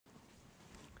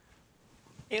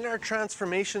In our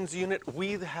transformations unit,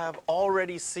 we have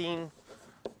already seen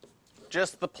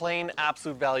just the plain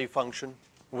absolute value function.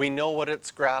 We know what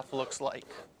its graph looks like.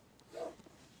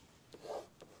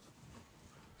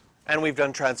 And we've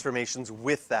done transformations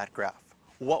with that graph.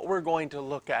 What we're going to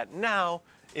look at now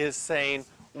is saying,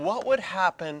 what would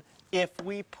happen if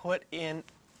we put in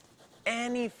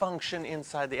any function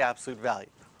inside the absolute value?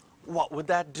 What would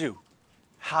that do?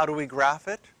 How do we graph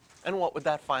it? And what would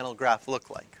that final graph look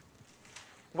like?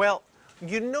 Well,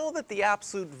 you know that the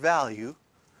absolute value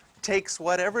takes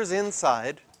whatever's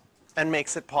inside and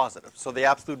makes it positive. So the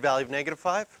absolute value of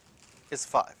 -5 is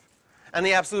 5. And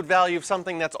the absolute value of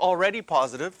something that's already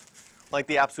positive, like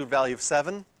the absolute value of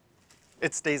 7,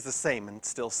 it stays the same and it's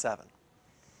still 7.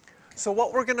 So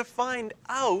what we're going to find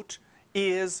out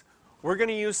is we're going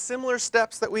to use similar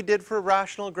steps that we did for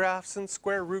rational graphs and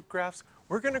square root graphs.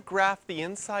 We're going to graph the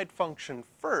inside function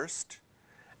first,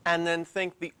 and then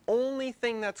think the only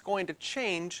thing that's going to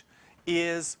change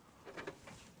is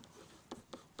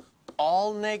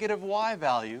all negative y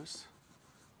values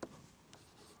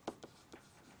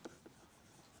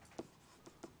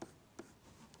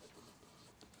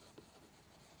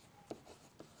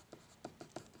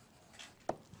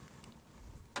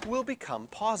will become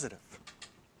positive.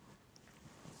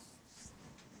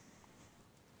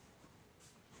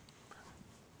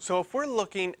 So if we're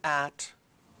looking at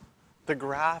the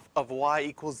graph of y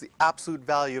equals the absolute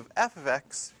value of f of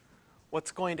x,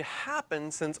 what's going to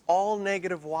happen, since all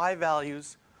negative y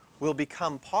values will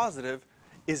become positive,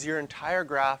 is your entire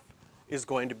graph is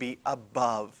going to be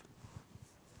above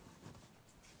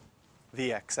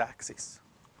the x-axis.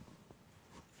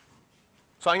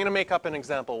 So I'm going to make up an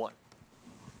example 1.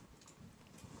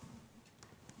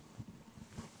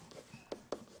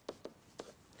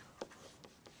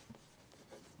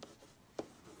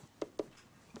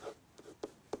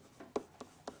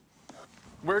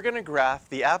 We're going to graph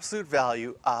the absolute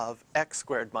value of x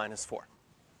squared minus 4.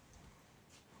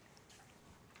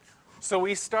 So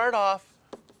we start off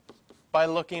by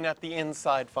looking at the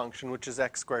inside function, which is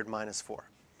x squared minus 4.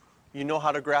 You know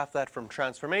how to graph that from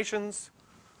transformations.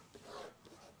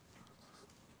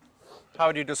 How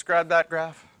would you describe that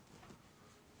graph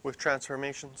with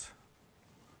transformations?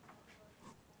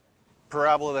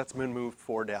 Parabola that's been moved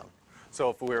 4 down.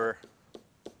 So if we're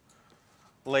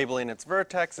labeling its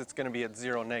vertex, it's going to be at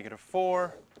 0,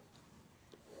 -4.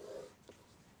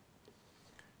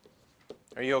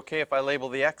 Are you okay if I label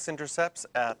the x-intercepts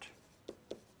at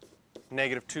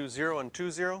 -2, 0, and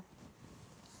 2, 0?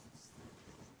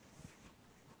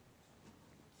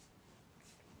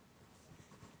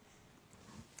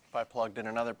 If I plugged in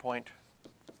another point,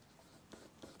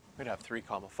 we'd have 3,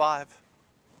 5.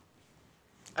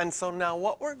 And so now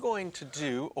what we're going to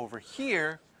do over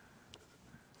here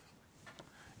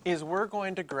is we're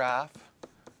going to graph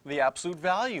the absolute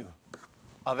value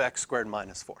of x squared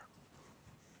minus 4.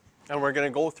 And we're going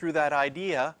to go through that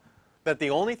idea that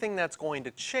the only thing that's going to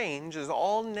change is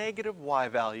all negative y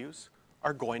values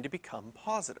are going to become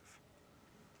positive.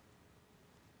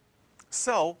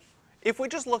 So if we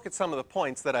just look at some of the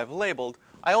points that I've labeled,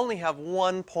 I only have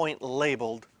one point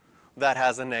labeled that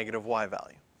has a negative y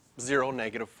value, 0,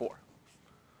 -4.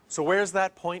 So where's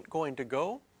that point going to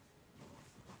go?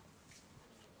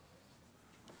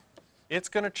 It's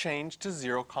going to change to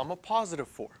 0,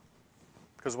 +4.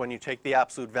 Because when you take the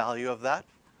absolute value of that,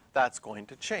 that's going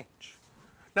to change.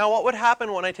 Now what would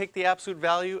happen when I take the absolute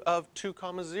value of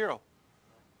 2, 0?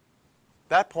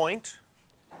 That point,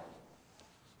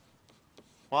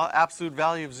 well, absolute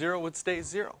value of 0 would stay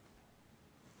 0.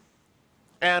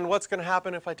 And what's going to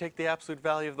happen if I take the absolute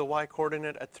value of the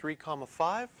y-coordinate at 3,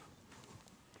 5?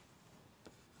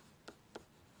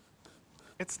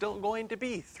 It's still going to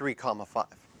be 3,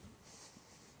 5.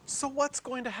 So what's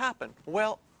going to happen?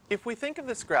 Well, if we think of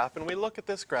this graph and we look at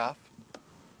this graph,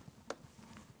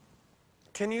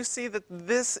 can you see that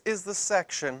this is the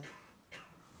section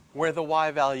where the y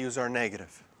values are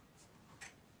negative?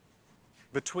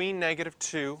 Between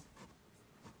 -2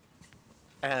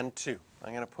 and 2.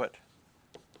 I'm going to put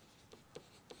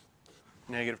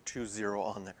 -2, 0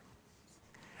 on there.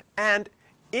 And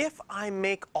if I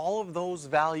make all of those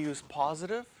values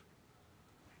positive,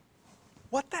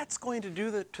 what that's going to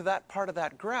do to that part of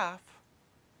that graph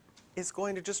is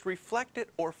going to just reflect it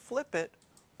or flip it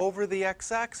over the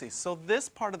x-axis. So this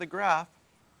part of the graph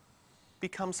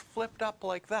becomes flipped up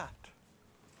like that.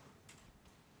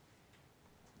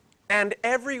 And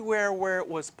everywhere where it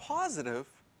was positive,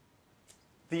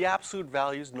 the absolute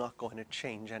value is not going to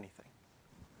change anything.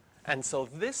 And so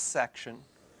this section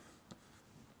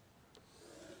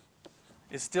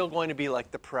is still going to be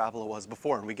like the parabola was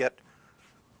before. And we get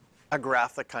a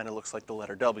graph that kind of looks like the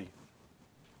letter W.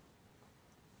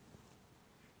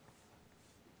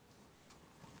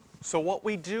 So what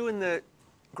we do in the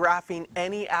graphing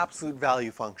any absolute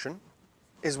value function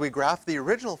is we graph the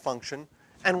original function,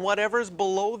 and whatever's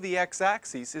below the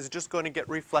x-axis is just going to get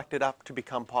reflected up to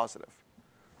become positive.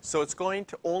 So it's going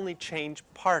to only change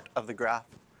part of the graph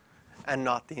and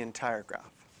not the entire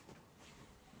graph.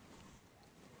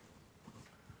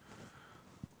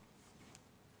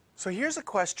 So here's a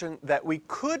question that we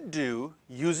could do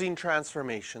using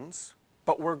transformations,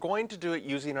 but we're going to do it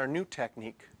using our new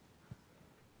technique,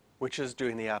 which is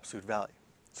doing the absolute value.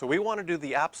 So we want to do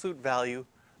the absolute value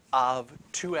of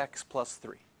 2x plus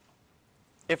 3.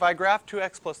 If I graph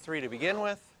 2x plus 3 to begin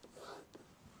with,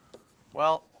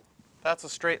 well, that's a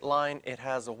straight line. It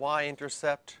has a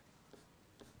y-intercept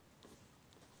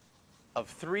of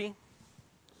 3.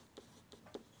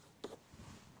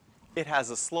 It has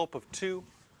a slope of 2,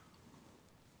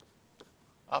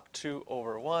 up 2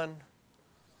 over 1.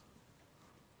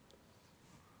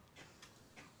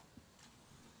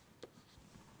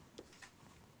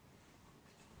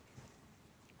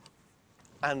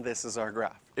 And this is our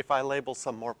graph. If I label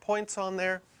some more points on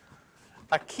there,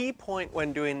 a key point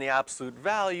when doing the absolute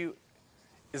value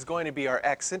is going to be our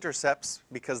x-intercepts,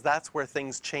 because that's where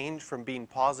things change from being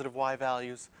positive y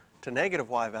values to negative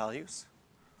y values.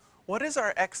 What is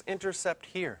our x-intercept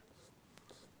here?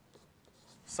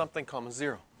 Something comma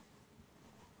 0.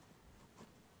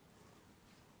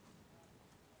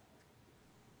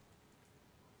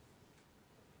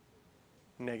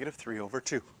 Negative 3 over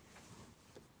 2.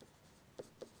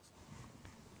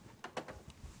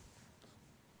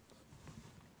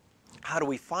 How do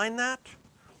we find that?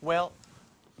 Well,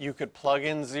 you could plug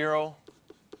in 0.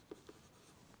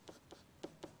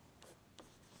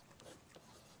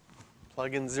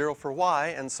 Plug in 0 for y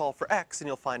and solve for x, and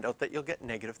you'll find out that you'll get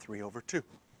negative 3 over 2.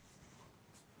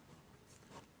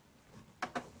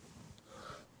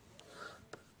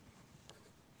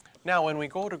 Now, when we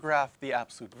go to graph the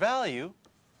absolute value,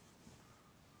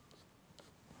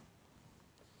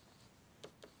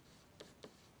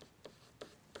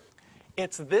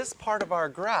 it's this part of our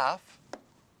graph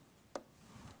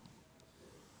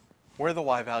where the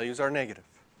y values are negative.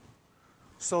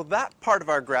 So that part of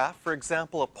our graph, for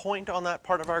example, a point on that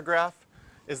part of our graph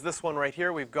is this one right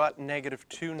here. We've got negative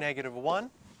 2, negative 1.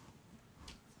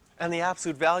 And the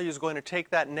absolute value is going to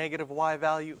take that negative y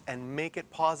value and make it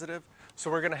positive. So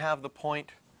we're going to have the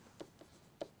point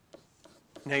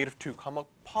negative 2 comma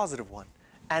positive 1.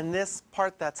 And this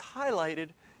part that's highlighted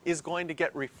is going to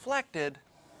get reflected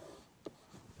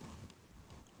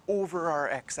over our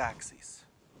x-axis.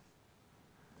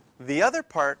 The other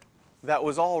part that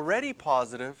was already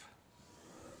positive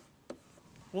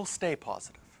will stay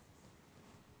positive.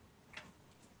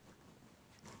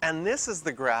 And this is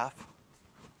the graph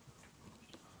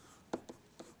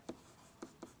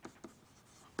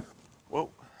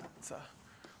it's a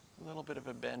little bit of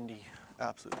a bendy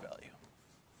absolute value.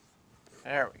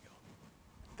 There we go.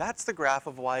 That's the graph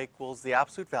of y equals the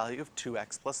absolute value of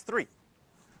 2x plus 3.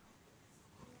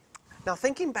 Now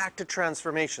thinking back to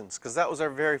transformations, because that was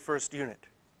our very first unit.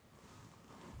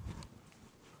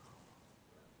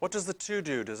 What does the 2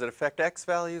 do? Does it affect x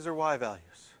values or y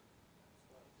values?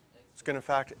 It's going to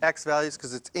affect x values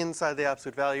because it's inside the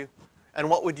absolute value. And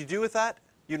what would you do with that?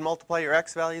 You'd multiply your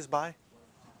x values by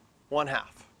 1/2.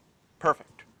 Perfect.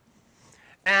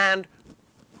 And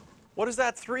what does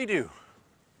that 3 do?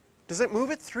 Does it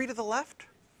move it 3 to the left?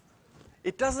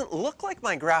 It doesn't look like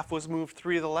my graph was moved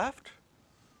 3 to the left.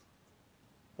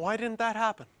 Why didn't that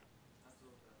happen?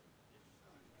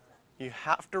 You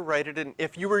have to write it in.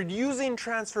 If you were using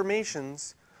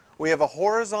transformations, we have a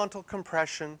horizontal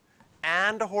compression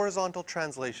and a horizontal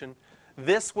translation.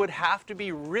 This would have to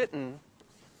be written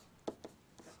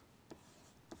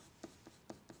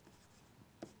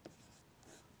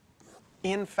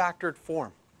in factored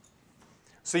form.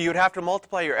 So you would have to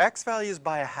multiply your x values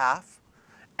by 1/2,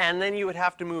 and then you would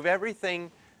have to move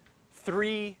everything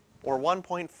 3 or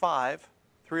 1.5,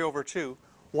 3 over 2,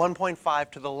 1.5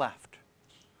 to the left.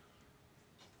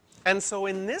 And so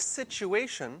in this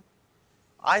situation,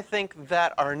 I think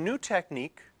that our new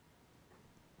technique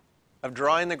of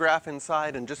drawing the graph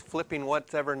inside and just flipping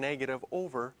whatever negative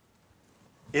over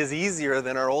is easier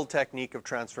than our old technique of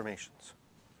transformations.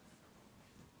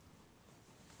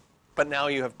 But now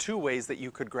you have 2 ways that you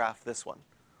could graph this one.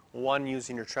 One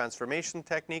using your transformation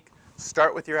technique,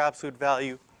 start with your absolute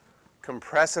value,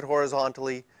 compress it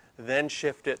horizontally, then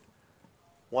shift it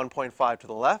 1.5 to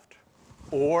the left,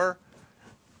 or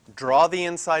draw the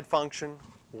inside function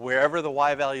wherever the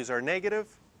y values are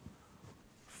negative,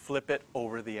 flip it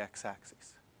over the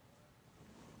x-axis.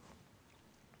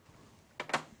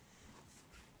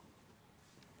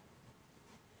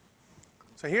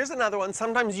 So here's another one.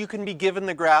 Sometimes you can be given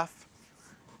the graph.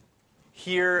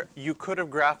 Here, you could have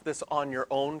graphed this on your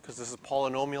own because this is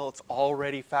polynomial. It's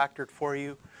already factored for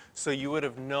you. So you would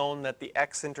have known that the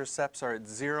x-intercepts are at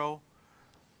 0,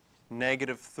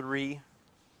 -3,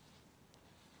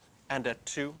 and at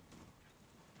 2.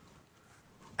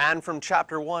 And from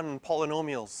chapter 1,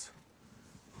 polynomials,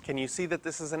 can you see that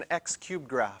this is an x cubed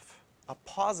graph, a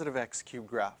positive x cubed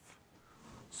graph?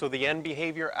 So the end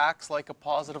behavior acts like a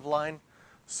positive line.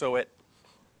 So it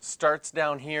starts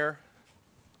down here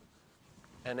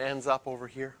and ends up over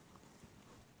here.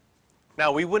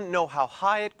 Now, we wouldn't know how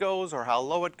high it goes or how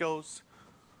low it goes,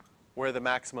 where the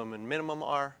maximum and minimum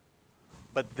are,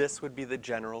 but this would be the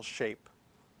general shape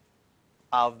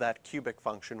of that cubic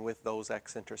function with those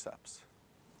x-intercepts.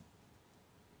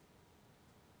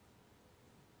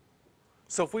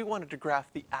 So if we wanted to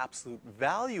graph the absolute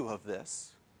value of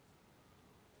this,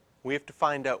 we have to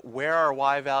find out where our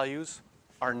y values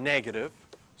are negative.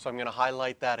 So I'm going to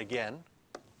highlight that again.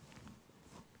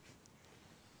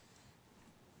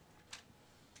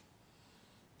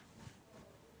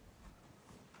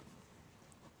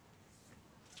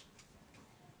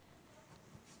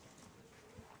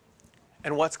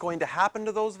 And what's going to happen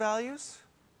to those values?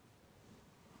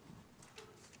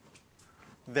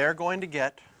 They're going to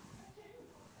get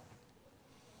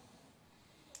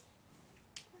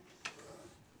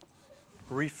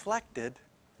reflected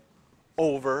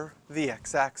over the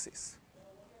x-axis.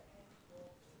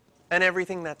 And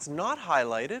everything that's not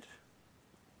highlighted,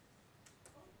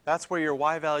 that's where your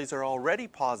y values are already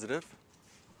positive,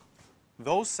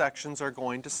 those sections are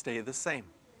going to stay the same.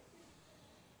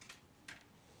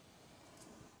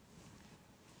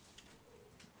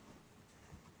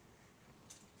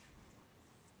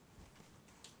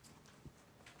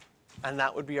 And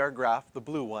that would be our graph, the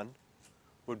blue one,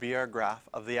 would be our graph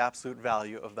of the absolute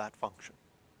value of that function.